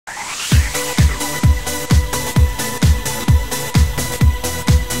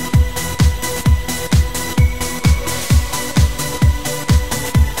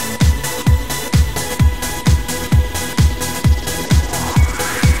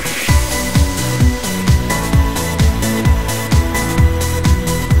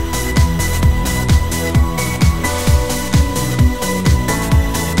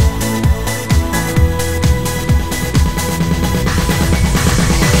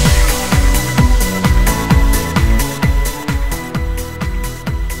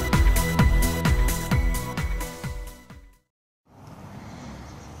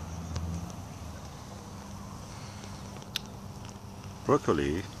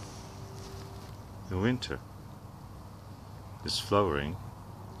broccoli in winter is flowering,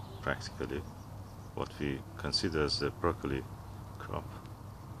 practically what we consider as the broccoli crop.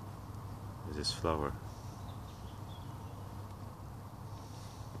 It is flower.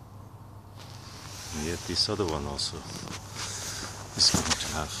 And yet this other one also is going to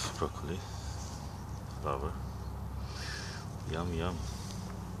have broccoli flower. Yum yum.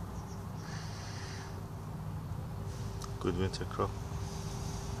 Good winter crop.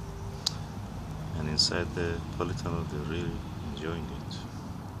 And inside the polytunnel they're really enjoying it.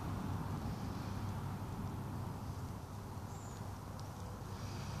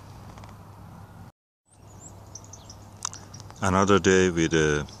 Another day with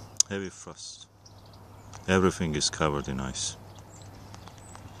a heavy frost. Everything is covered in ice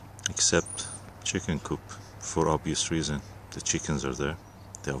except chicken coop, for obvious reason. The chickens are there,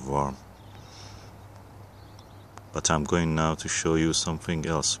 they are warm. But I'm going now to show you something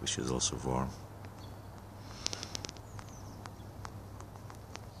else which is also warm.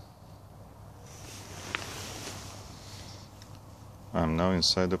 I'm now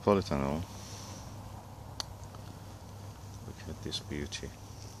inside the polytunnel. Look at this beauty.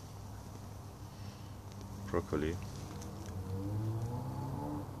 Broccoli.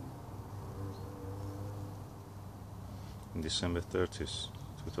 In December 30th,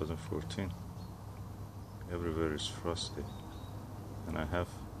 2014. Everywhere is frosty. And I have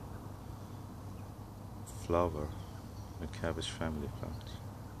flower, a cabbage family plant.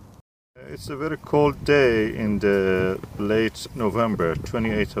 It's a very cold day in the late November,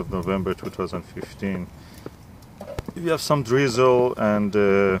 28th of November 2015. We have some drizzle and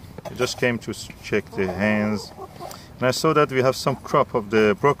I just came to check the hens. And I saw that we have some crop of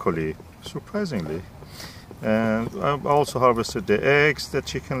the broccoli, surprisingly. And I also harvested the eggs that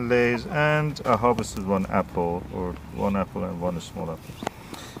chicken lays, and I harvested one apple and one small apple.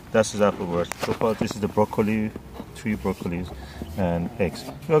 That's his apple worth. So far this is the broccoli, 3 broccolis and eggs.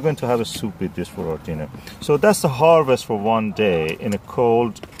 We are going to have a soup with this for our dinner. So that's the harvest for one day in a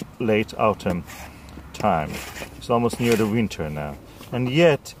cold late autumn time. It's almost near the winter now, and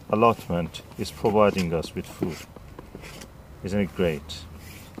yet allotment is providing us with food. Isn't it great?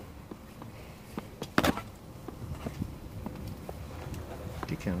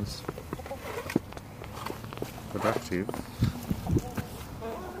 Chickens, productive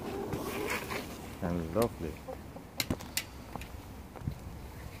and lovely.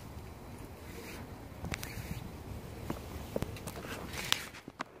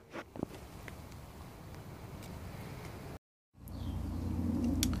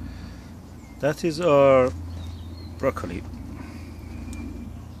 That is our broccoli.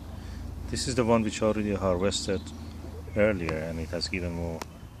 This is the one which already harvested earlier and it has given more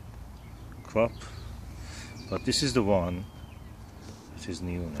crop, but this is the one that is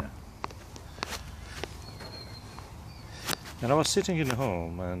new now. And I was sitting in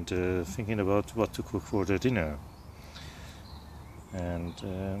home and thinking about what to cook for the dinner, and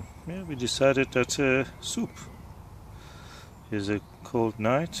yeah, we decided that soup is a cold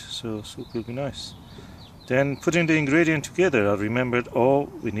night, so soup will be nice. Then putting the ingredient together, I remembered, oh,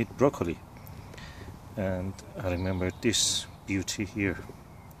 we need broccoli. And I remembered this beauty here.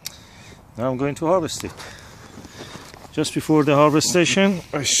 Now I'm going to harvest it. Just before the harvest station,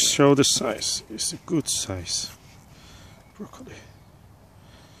 I show the size. It's a good size. Broccoli.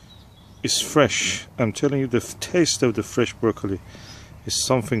 It's fresh. I'm telling you, the taste of the fresh broccoli is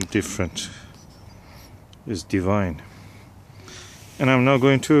something different. It's divine. And I'm now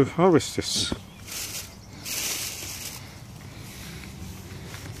going to harvest this.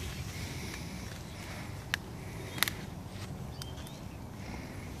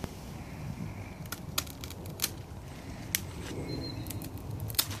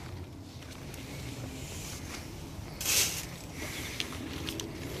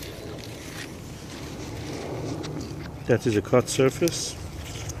 That is a cut surface,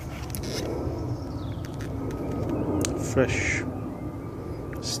 fresh,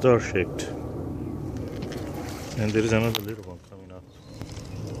 star-shaped, and there is another little one coming up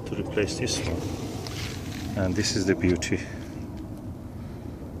to replace this one, and this is the beauty.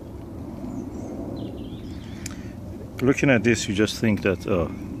 Looking at this, you just think that,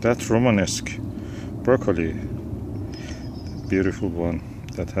 oh, that Romanesque broccoli, beautiful one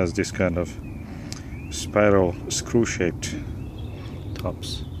that has this kind of spiral screw-shaped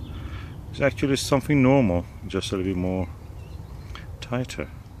tops, is actually something normal, just a little bit more tighter,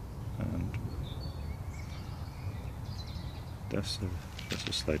 and that's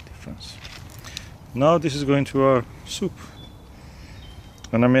a slight difference. Now this is going to our soup,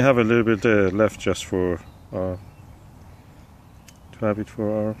 and I may have a little bit left just for to to have it for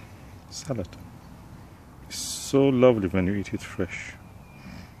our salad. It's so lovely when you eat it fresh.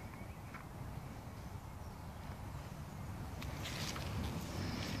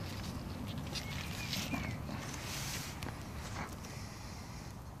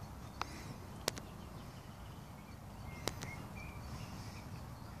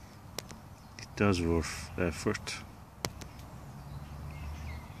 It does worth effort.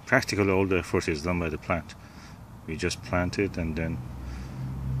 Practically all the effort is done by the plant. We just plant it and then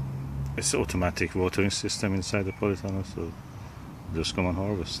it's automatic watering system inside the polytunnel, so just come and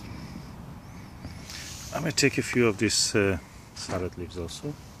harvest. I'm going to take a few of these salad leaves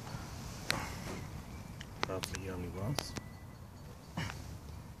also. Probably yummy ones.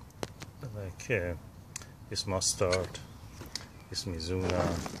 Like this mustard, this mizuna.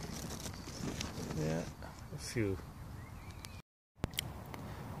 Yeah, a few.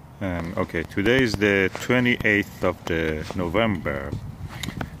 Okay, today is the 28th of the November.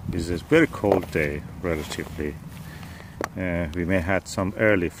 It's a very cold day, relatively. We may have some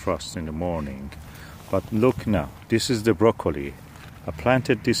early frost in the morning, but look now, this is the broccoli. I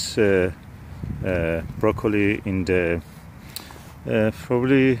planted this broccoli in the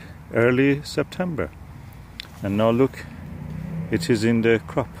probably early September, and now look, it is in the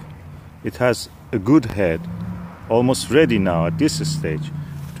crop. It has a good head, almost ready now at this stage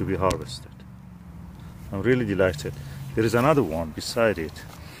to be harvested. I'm really delighted. There is another one beside it,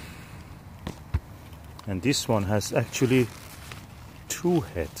 and this one has actually two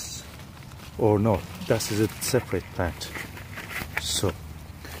heads, or no, that is a separate plant. So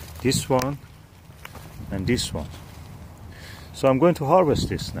this one and this one. So I'm going to harvest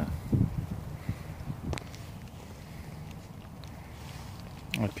this now.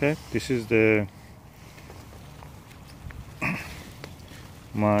 Okay, this is the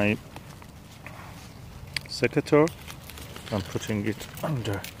my secateur. I'm putting it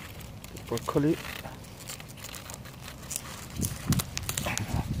under the broccoli.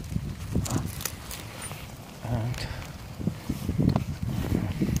 And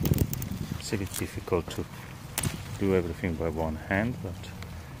it's a bit difficult to do everything by one hand, but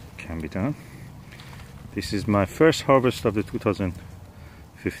it can be done. This is my first harvest of the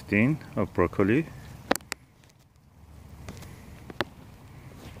 2015 of broccoli.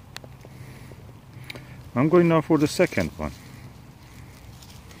 I'm going now for the second one.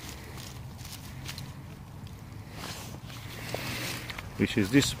 Which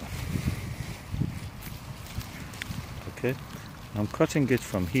is this one. Okay, I'm cutting it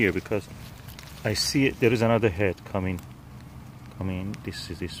from here because I see it, there is another head coming. This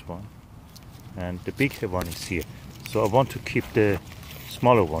is this one, and the big one is here. So I want to keep the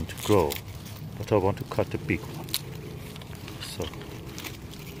smaller one to grow, but I want to cut the big one. So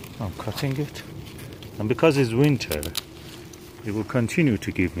I'm cutting it, and because it's winter, it will continue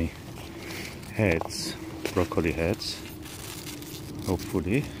to give me heads, broccoli heads,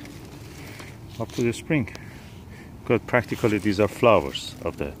 hopefully up to the spring. Because practically these are flowers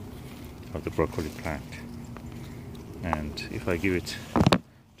of the broccoli plant, and if I give it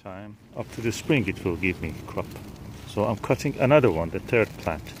time up to the spring, it will give me crop. So I'm cutting another one, the third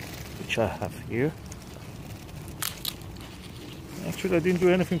plant, which I have here. Actually, I didn't do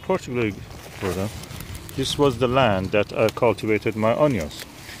anything particularly for them. This was the land that I cultivated my onions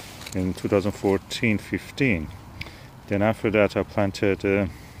in 2014-15. Then after that I planted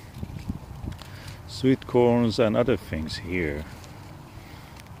sweet corns and other things here.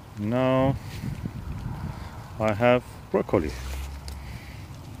 Now I have broccoli.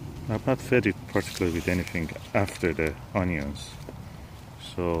 I've not fed it particularly with anything after the onions,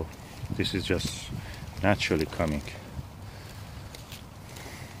 so this is just naturally coming.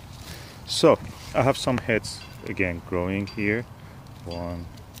 So I have some heads again growing here. 1,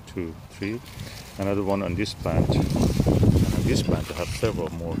 2, 3. Another one on this plant. And on this plant I have several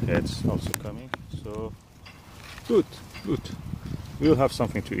more heads also coming. So good. We'll have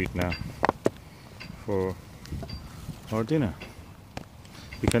something to eat now for our dinner.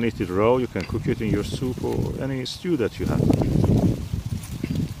 You can eat it raw, you can cook it in your soup or any stew that you have.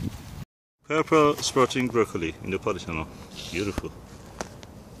 Purple sprouting broccoli in the polytunnel. Beautiful.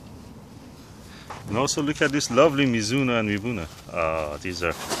 And also look at this lovely mizuna and mibuna. Ah, these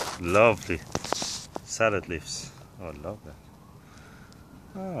are lovely salad leaves. Oh, I love that.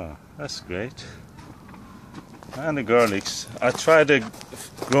 Ah, that's great. And the garlics. I tried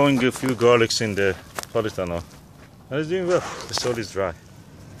growing a few garlics in the polytunnel, and it's doing well. The soil is dry.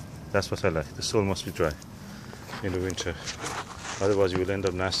 That's what I like. The soil must be dry in the winter. Otherwise you will end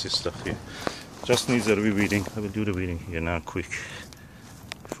up nasty stuff here. Just needs a reweeding. I will do the weeding here now quick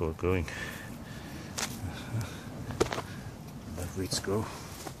before going. Like weeds grow.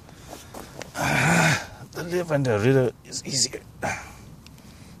 They live when they're really is easier.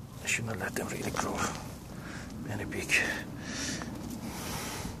 I should not let them really grow very big.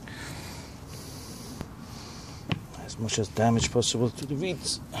 As much as damage possible to the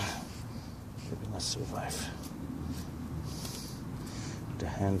weeds, they will not survive the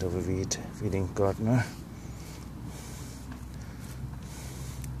hand of a weeding gardener.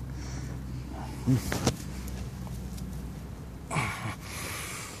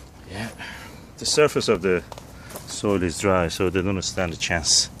 Yeah, the surface of the soil is dry, so they don't stand a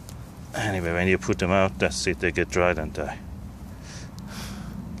chance. Anyway, when you put them out, that's it, they get dried and die.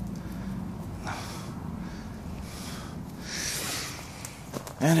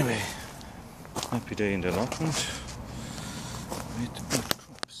 Anyway, happy day in the allotment with good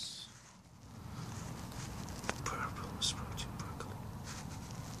crops. Purple sprouting broccoli.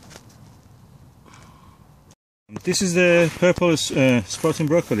 This is the purple sprouting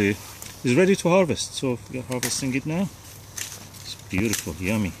broccoli. It's ready to harvest, so we are harvesting it now. It's beautiful,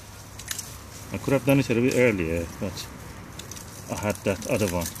 yummy. I could have done it a little bit earlier, but I had that other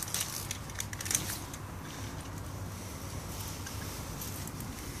one.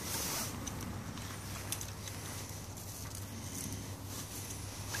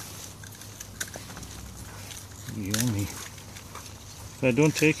 Yummy. If I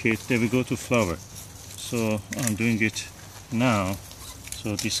don't take it, they will go to flower. So I'm doing it now,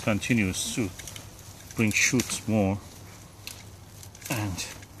 so this continues to bring shoots more, and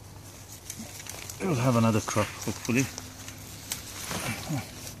we'll have another crop hopefully.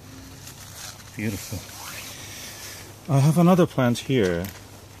 Beautiful. I have another plant here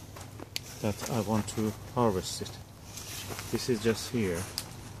that I want to harvest it. This is just here.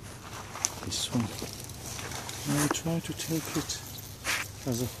 This one. I will try to take it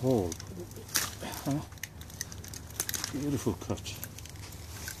as a whole. Beautiful cut.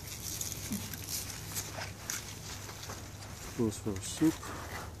 Goes for soup.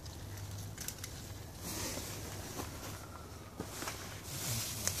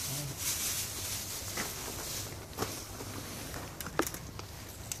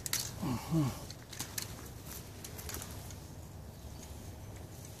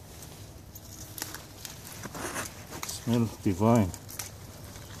 Smell divine.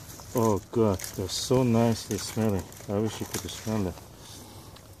 Oh God, they're so nicely smelling. I wish you could smell that.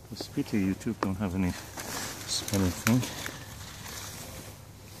 It's pity YouTube don't have any smelling thing.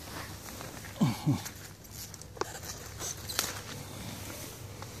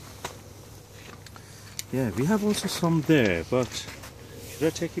 Yeah, we have also some there, but should I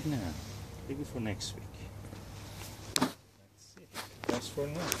take it now? Maybe for next week. That's it. That's for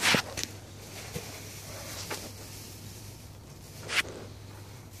now.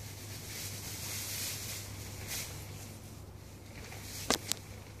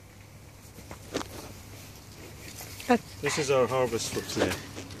 This is our harvest for today.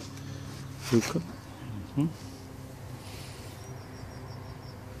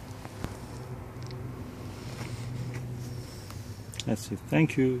 That's it.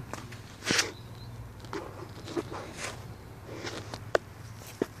 Thank you.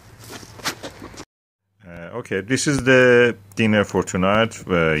 Okay, this is the dinner for tonight.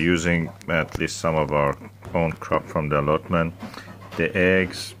 We're using at least some of our own crop from the allotment. The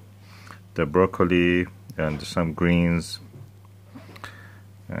eggs, the broccoli, and some greens.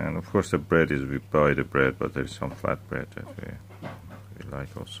 And of course the bread is, we buy the bread, but there's some flat bread that we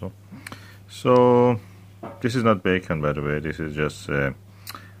like also. So this is not bacon, by the way. This is just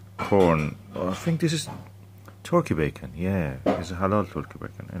corn. Oh, I think this is turkey bacon. Yeah, it's a halal turkey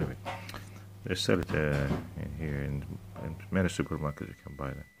bacon. Anyway, they sell it here in many supermarkets. You can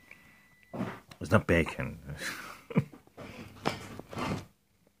buy that. It's not bacon.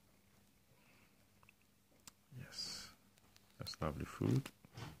 Yes, that's lovely food.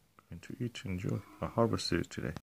 Going to eat, enjoy. I harvested it today.